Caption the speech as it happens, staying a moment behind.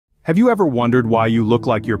Have you ever wondered why you look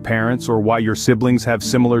like your parents or why your siblings have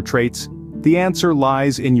similar traits? The answer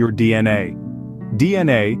lies in your DNA.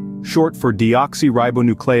 DNA, short for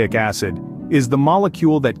deoxyribonucleic acid, is the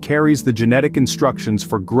molecule that carries the genetic instructions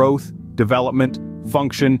for growth, development,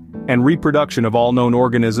 function, and reproduction of all known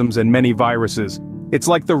organisms and many viruses. It's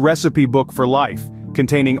like the recipe book for life,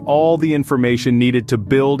 containing all the information needed to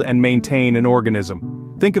build and maintain an organism.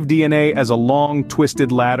 Think of DNA as a long,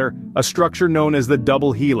 twisted ladder, a structure known as the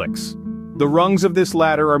double helix. The rungs of this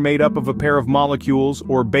ladder are made up of a pair of molecules,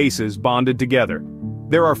 or bases, bonded together.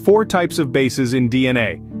 There are 4 types of bases in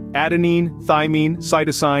DNA: adenine, thymine,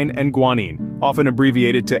 cytosine, and guanine, often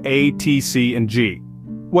abbreviated to A, T, C, and G.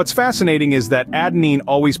 What's fascinating is that adenine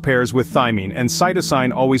always pairs with thymine and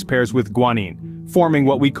cytosine always pairs with guanine, forming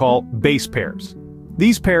what we call base pairs.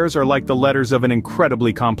 These pairs are like the letters of an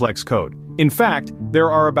incredibly complex code. In fact, there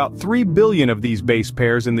are about 3 billion of these base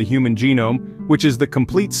pairs in the human genome, which is the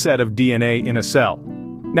complete set of DNA in a cell.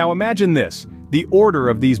 Now imagine this: the order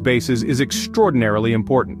of these bases is extraordinarily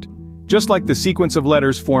important. Just like the sequence of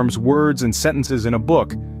letters forms words and sentences in a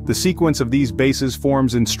book, the sequence of these bases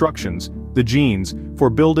forms instructions, the genes, for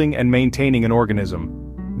building and maintaining an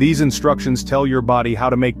organism. These instructions tell your body how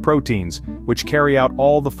to make proteins, which carry out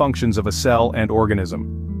all the functions of a cell and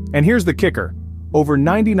organism. And here's the kicker: over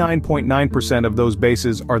 99.9% of those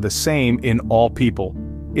bases are the same in all people.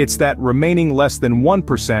 It's that remaining less than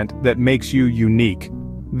 1% that makes you unique.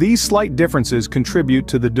 These slight differences contribute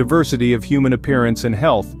to the diversity of human appearance and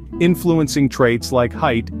health, influencing traits like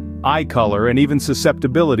height, eye color, and even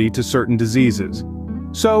susceptibility to certain diseases.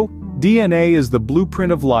 So, DNA is the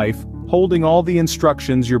blueprint of life, holding all the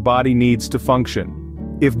instructions your body needs to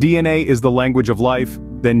function. If DNA is the language of life,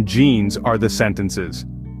 then genes are the sentences.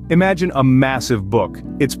 Imagine a massive book,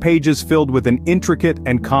 its pages filled with an intricate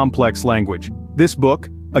and complex language. This book,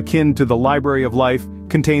 akin to the library of life,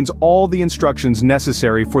 contains all the instructions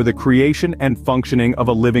necessary for the creation and functioning of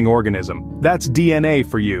a living organism. That's DNA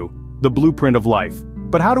for you, the blueprint of life.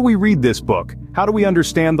 But how do we read this book? How do we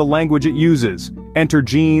understand the language it uses? Enter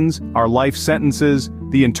genes, our life sentences,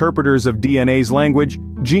 the interpreters of DNA's language.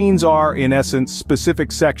 Genes are, in essence,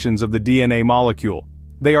 specific sections of the DNA molecule.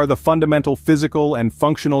 They are the fundamental physical and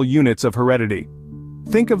functional units of heredity.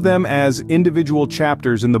 Think of them as individual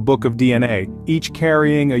chapters in the book of DNA, each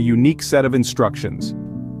carrying a unique set of instructions.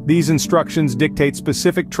 These instructions dictate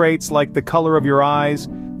specific traits like the color of your eyes,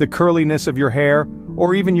 the curliness of your hair,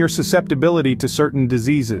 or even your susceptibility to certain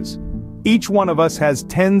diseases. Each one of us has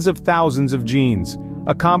tens of thousands of genes,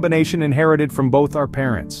 a combination inherited from both our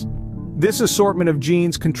parents. This assortment of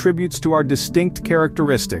genes contributes to our distinct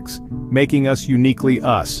characteristics, making us uniquely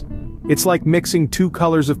us. It's like mixing 2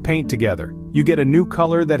 colors of paint together. You get a new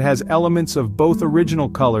color that has elements of both original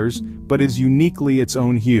colors, but is uniquely its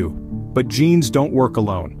own hue. But genes don't work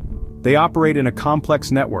alone. They operate in a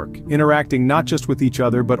complex network, interacting not just with each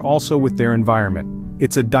other but also with their environment.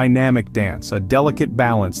 It's a dynamic dance, a delicate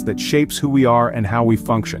balance that shapes who we are and how we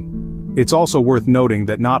function. It's also worth noting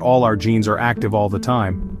that not all our genes are active all the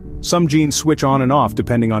time. Some genes switch on and off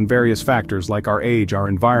depending on various factors like our age, our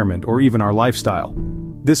environment, or even our lifestyle.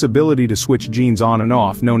 This ability to switch genes on and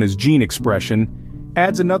off, known as gene expression,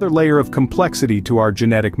 adds another layer of complexity to our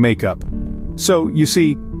genetic makeup. So, you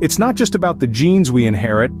see, it's not just about the genes we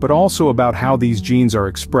inherit, but also about how these genes are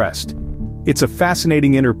expressed. It's a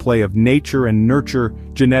fascinating interplay of nature and nurture,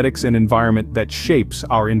 genetics and environment that shapes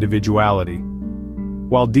our individuality.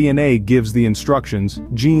 While DNA gives the instructions,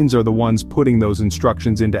 genes are the ones putting those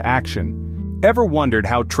instructions into action. Ever wondered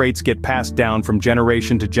how traits get passed down from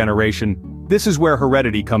generation to generation? This is where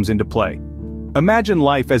heredity comes into play. Imagine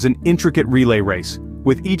life as an intricate relay race,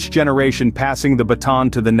 with each generation passing the baton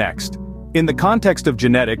to the next. In the context of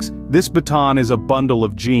genetics, this baton is a bundle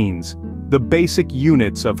of genes, the basic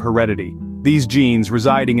units of heredity. These genes,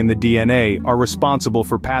 residing in the DNA, are responsible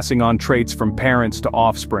for passing on traits from parents to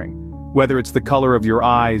offspring. Whether it's the color of your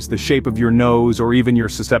eyes, the shape of your nose, or even your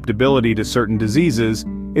susceptibility to certain diseases,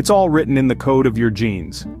 it's all written in the code of your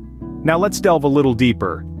genes. Now let's delve a little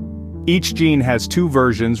deeper. Each gene has 2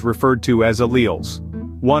 versions referred to as alleles.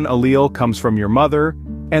 One allele comes from your mother,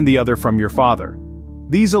 and the other from your father.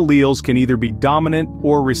 These alleles can either be dominant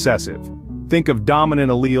or recessive. Think of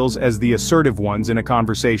dominant alleles as the assertive ones in a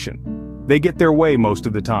conversation. They get their way most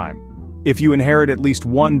of the time. If you inherit at least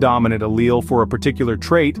one dominant allele for a particular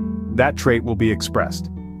trait, that trait will be expressed.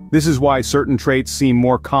 This is why certain traits seem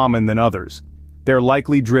more common than others. They're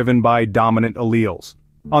likely driven by dominant alleles.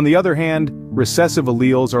 On the other hand, recessive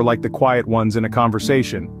alleles are like the quiet ones in a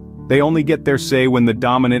conversation. They only get their say when the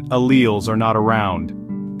dominant alleles are not around.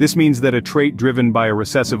 This means that a trait driven by a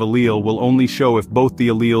recessive allele will only show if both the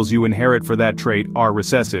alleles you inherit for that trait are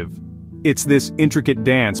recessive. It's this intricate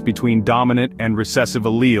dance between dominant and recessive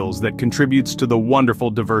alleles that contributes to the wonderful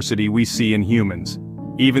diversity we see in humans.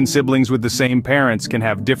 Even siblings with the same parents can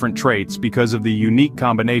have different traits because of the unique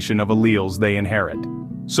combination of alleles they inherit.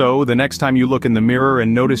 So, the next time you look in the mirror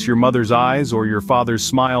and notice your mother's eyes or your father's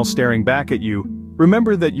smile staring back at you,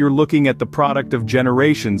 remember that you're looking at the product of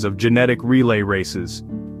generations of genetic relay races.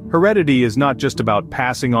 Heredity is not just about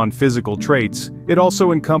passing on physical traits, it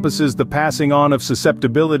also encompasses the passing on of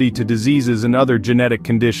susceptibility to diseases and other genetic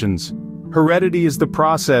conditions. Heredity is the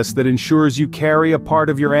process that ensures you carry a part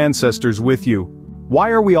of your ancestors with you. Why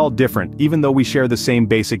are we all different, even though we share the same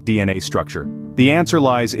basic DNA structure? The answer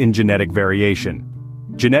lies in genetic variation.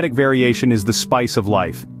 Genetic variation is the spice of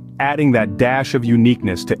life, adding that dash of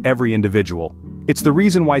uniqueness to every individual. It's the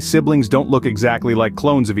reason why siblings don't look exactly like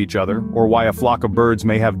clones of each other, or why a flock of birds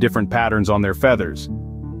may have different patterns on their feathers.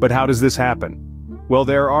 But how does this happen? Well,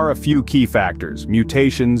 there are a few key factors: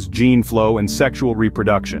 mutations, gene flow, and sexual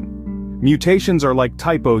reproduction. Mutations are like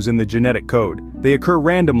typos in the genetic code. They occur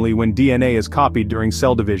randomly when DNA is copied during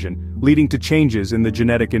cell division, leading to changes in the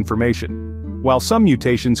genetic information. While some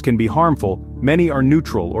mutations can be harmful, many are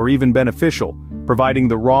neutral or even beneficial, providing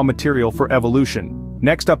the raw material for evolution.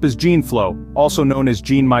 Next up is gene flow, also known as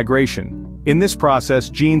gene migration. In this process,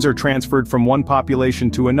 genes are transferred from one population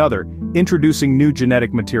to another, introducing new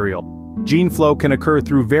genetic material. Gene flow can occur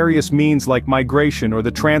through various means like migration or the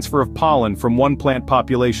transfer of pollen from one plant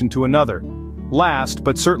population to another. Last,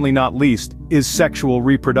 but certainly not least, is sexual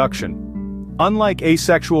reproduction. Unlike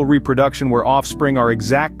asexual reproduction where offspring are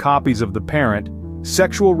exact copies of the parent,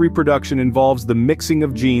 sexual reproduction involves the mixing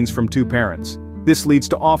of genes from two parents. This leads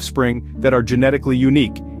to offspring that are genetically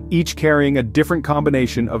unique, each carrying a different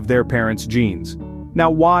combination of their parents' genes. Now,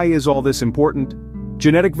 why is all this important?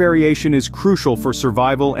 Genetic variation is crucial for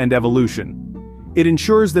survival and evolution. It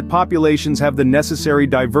ensures that populations have the necessary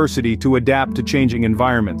diversity to adapt to changing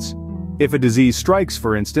environments. If a disease strikes,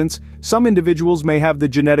 for instance, some individuals may have the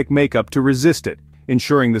genetic makeup to resist it,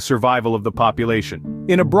 ensuring the survival of the population.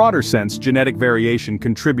 In a broader sense, genetic variation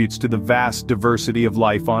contributes to the vast diversity of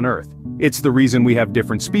life on Earth. It's the reason we have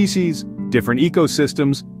different species, different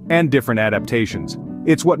ecosystems, and different adaptations.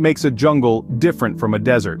 It's what makes a jungle different from a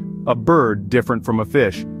desert, a bird different from a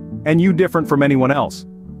fish, and you different from anyone else.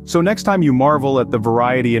 So next time you marvel at the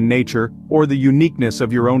variety in nature or the uniqueness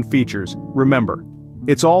of your own features, remember,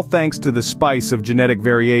 it's all thanks to the spice of genetic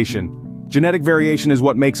variation. Genetic variation is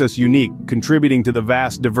what makes us unique, contributing to the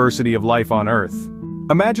vast diversity of life on Earth.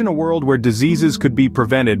 Imagine a world where diseases could be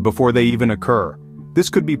prevented before they even occur. This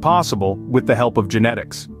could be possible with the help of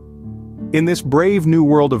genetics. In this brave new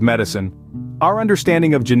world of medicine, our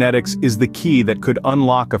understanding of genetics is the key that could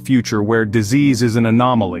unlock a future where disease is an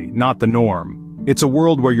anomaly, not the norm. It's a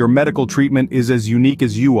world where your medical treatment is as unique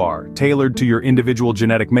as you are, tailored to your individual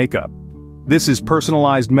genetic makeup. This is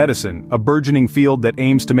personalized medicine, a burgeoning field that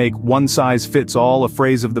aims to make one-size-fits-all a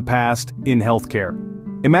phrase of the past in healthcare.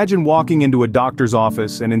 Imagine walking into a doctor's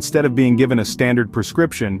office and instead of being given a standard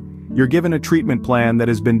prescription, you're given a treatment plan that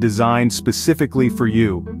has been designed specifically for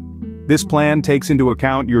you. This plan takes into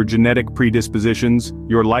account your genetic predispositions,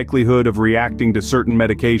 your likelihood of reacting to certain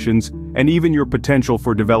medications, and even your potential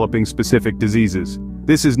for developing specific diseases.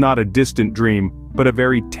 This is not a distant dream, but a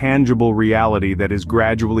very tangible reality that is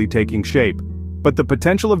gradually taking shape. But the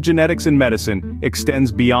potential of genetics in medicine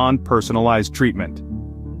extends beyond personalized treatment.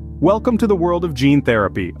 Welcome to the world of gene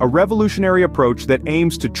therapy, a revolutionary approach that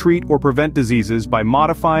aims to treat or prevent diseases by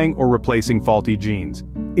modifying or replacing faulty genes.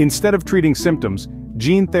 Instead of treating symptoms,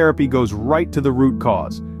 gene therapy goes right to the root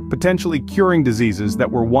cause, potentially curing diseases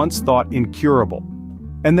that were once thought incurable.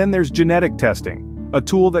 And then there's genetic testing, a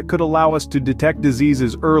tool that could allow us to detect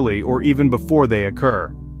diseases early or even before they occur.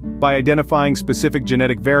 By identifying specific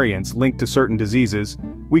genetic variants linked to certain diseases,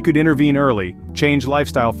 we could intervene early, change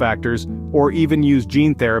lifestyle factors, or even use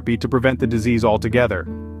gene therapy to prevent the disease altogether.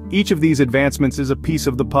 Each of these advancements is a piece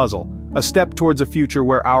of the puzzle, a step towards a future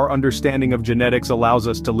where our understanding of genetics allows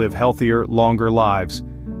us to live healthier, longer lives.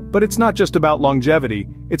 But it's not just about longevity,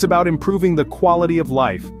 it's about improving the quality of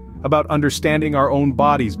life, about understanding our own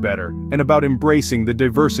bodies better, and about embracing the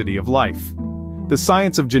diversity of life. The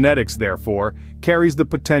science of genetics, therefore, carries the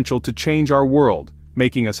potential to change our world,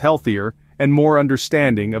 making us healthier and more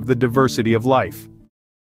understanding of the diversity of life.